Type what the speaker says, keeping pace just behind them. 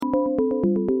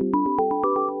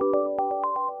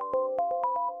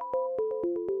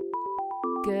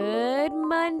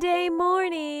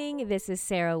morning. This is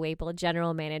Sarah Waple,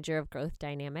 General Manager of Growth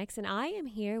Dynamics, and I am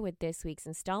here with this week's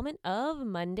installment of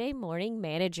Monday Morning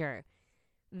Manager.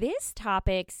 This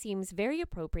topic seems very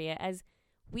appropriate as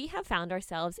we have found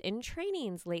ourselves in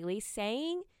trainings lately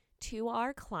saying to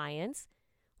our clients,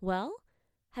 well,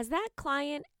 has that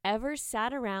client ever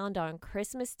sat around on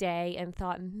Christmas Day and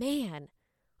thought, man,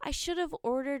 I should have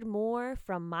ordered more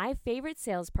from my favorite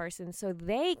salesperson so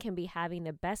they can be having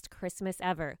the best Christmas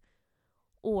ever?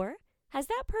 Or has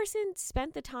that person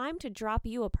spent the time to drop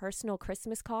you a personal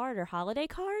Christmas card or holiday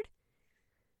card?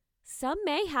 Some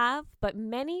may have, but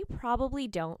many probably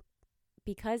don't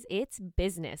because it's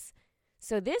business.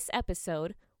 So this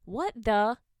episode, What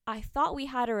the? I Thought We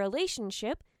Had a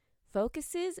Relationship,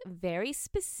 focuses very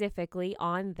specifically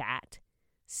on that.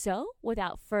 So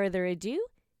without further ado,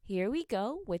 here we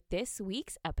go with this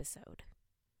week's episode.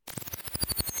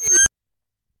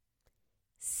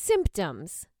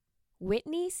 Symptoms.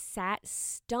 Whitney sat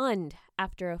stunned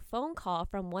after a phone call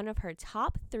from one of her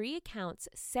top 3 accounts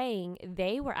saying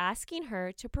they were asking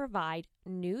her to provide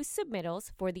new submittals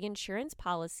for the insurance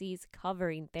policies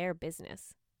covering their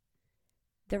business.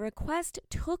 The request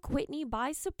took Whitney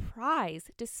by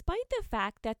surprise, despite the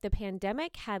fact that the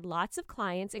pandemic had lots of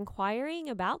clients inquiring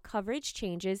about coverage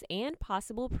changes and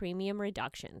possible premium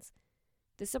reductions.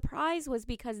 The surprise was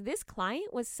because this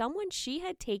client was someone she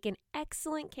had taken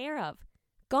excellent care of,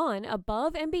 gone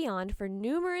above and beyond for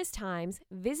numerous times,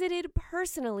 visited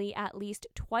personally at least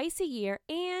twice a year,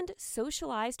 and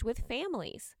socialized with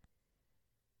families.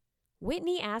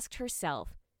 Whitney asked herself,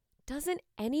 doesn't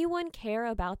anyone care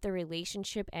about the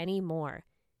relationship anymore?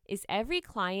 Is every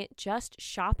client just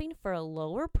shopping for a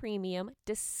lower premium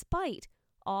despite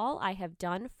all I have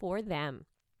done for them?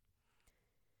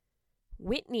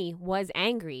 Whitney was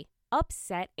angry,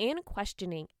 upset, and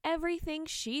questioning everything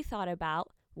she thought about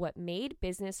what made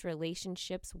business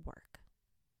relationships work.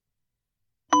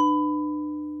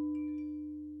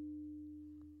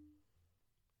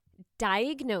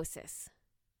 Diagnosis.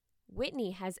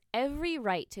 Whitney has every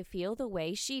right to feel the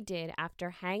way she did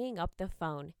after hanging up the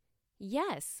phone.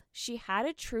 Yes, she had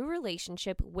a true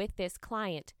relationship with this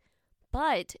client,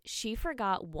 but she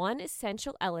forgot one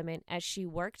essential element as she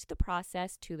worked the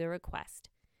process to the request.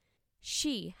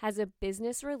 She has a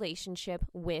business relationship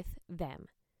with them.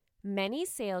 Many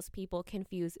salespeople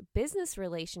confuse business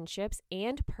relationships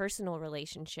and personal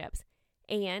relationships,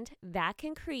 and that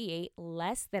can create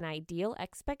less than ideal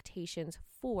expectations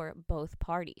for both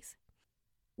parties.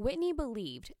 Whitney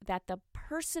believed that the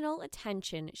personal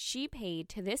attention she paid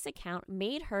to this account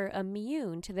made her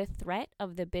immune to the threat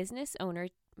of the business owner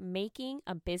making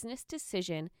a business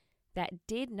decision that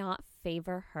did not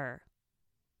favor her.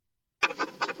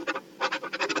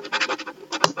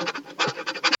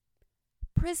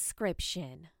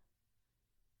 Prescription.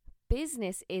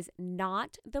 Business is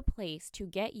not the place to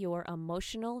get your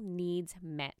emotional needs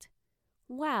met.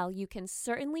 While you can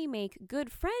certainly make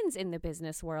good friends in the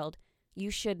business world,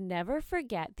 you should never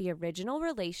forget the original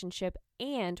relationship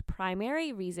and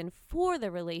primary reason for the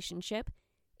relationship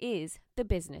is the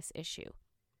business issue.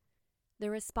 The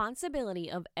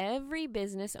responsibility of every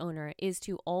business owner is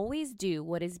to always do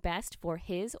what is best for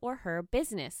his or her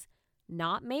business,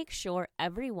 not make sure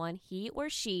everyone he or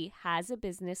she has a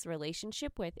business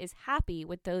relationship with is happy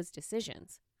with those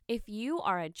decisions. If you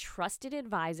are a trusted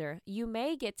advisor, you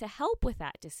may get to help with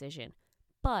that decision,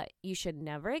 but you should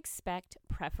never expect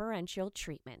preferential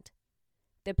treatment.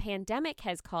 The pandemic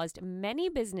has caused many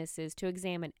businesses to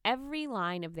examine every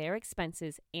line of their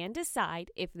expenses and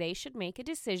decide if they should make a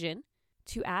decision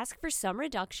to ask for some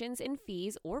reductions in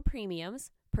fees or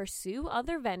premiums, pursue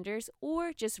other vendors,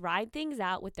 or just ride things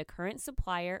out with the current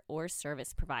supplier or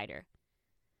service provider.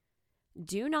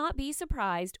 Do not be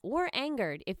surprised or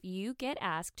angered if you get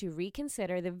asked to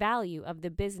reconsider the value of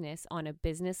the business on a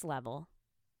business level.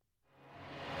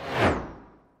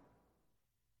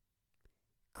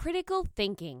 Critical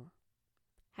thinking.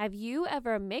 Have you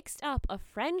ever mixed up a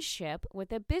friendship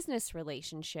with a business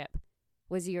relationship?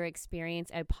 Was your experience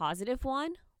a positive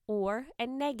one or a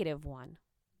negative one?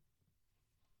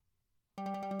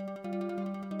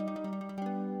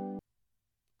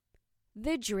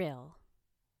 The drill.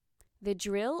 The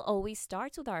drill always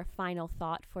starts with our final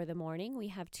thought for the morning. We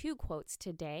have 2 quotes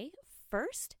today.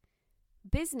 First,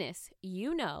 business,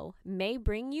 may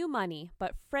bring you money,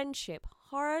 but friendship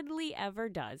hardly ever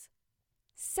does.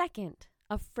 Second,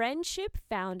 a friendship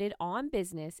founded on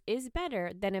business is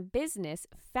better than a business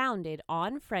founded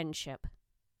on friendship.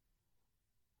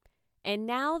 And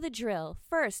now the drill.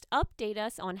 First, update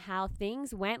us on how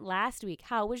things went last week.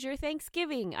 How was your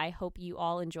Thanksgiving? I hope you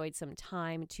all enjoyed some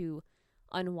time to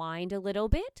unwind a little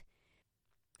bit.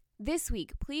 This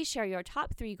week, please share your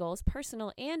top 3 goals,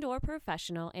 personal and or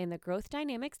professional, and the growth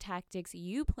dynamics tactics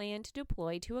you plan to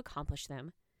deploy to accomplish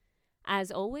them.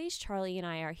 As always, Charlie and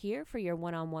I are here for your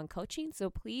one-on-one coaching,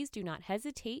 so please do not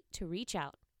hesitate to reach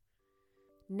out.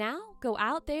 Now, go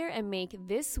out there and make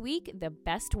this week the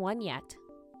best one yet.